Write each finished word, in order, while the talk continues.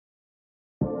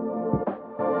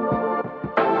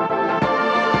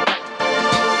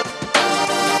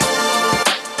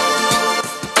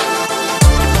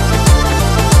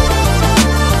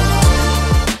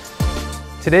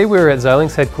Today we are at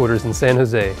Xilinx headquarters in San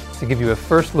Jose to give you a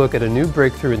first look at a new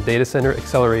breakthrough in data center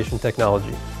acceleration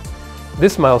technology.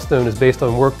 This milestone is based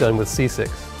on work done with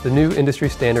CCIX, the new industry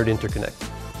standard interconnect.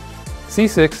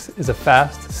 CCIX is a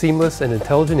fast, seamless, and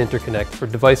intelligent interconnect for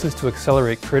devices to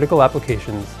accelerate critical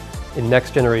applications in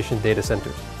next-generation data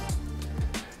centers.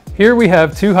 Here we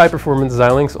have two high-performance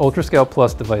Xilinx UltraScale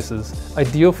Plus devices,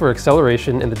 ideal for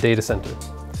acceleration in the data center.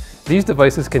 These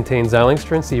devices contain Xilinx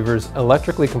transceivers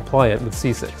electrically compliant with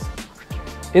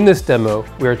CCIX. In this demo,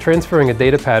 we are transferring a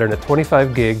data pattern at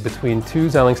 25 gig between two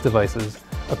Xilinx devices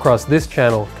across this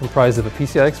channel comprised of a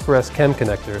PCI Express CHEM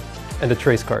connector and a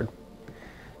trace card.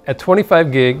 At 25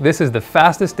 gig, this is the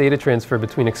fastest data transfer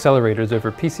between accelerators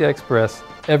over PCI Express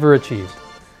ever achieved.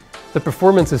 The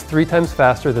performance is 3 times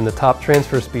faster than the top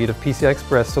transfer speed of PCI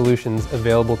Express solutions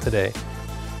available today.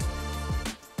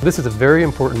 This is a very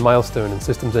important milestone in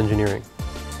systems engineering.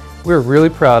 We are really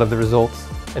proud of the results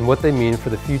and what they mean for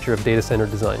the future of data center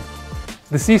design.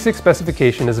 The CCIX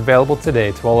specification is available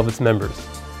today to all of its members.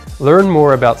 Learn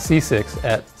more about CCIX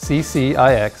at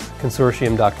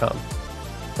CCIXconsortium.com.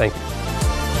 Thank you.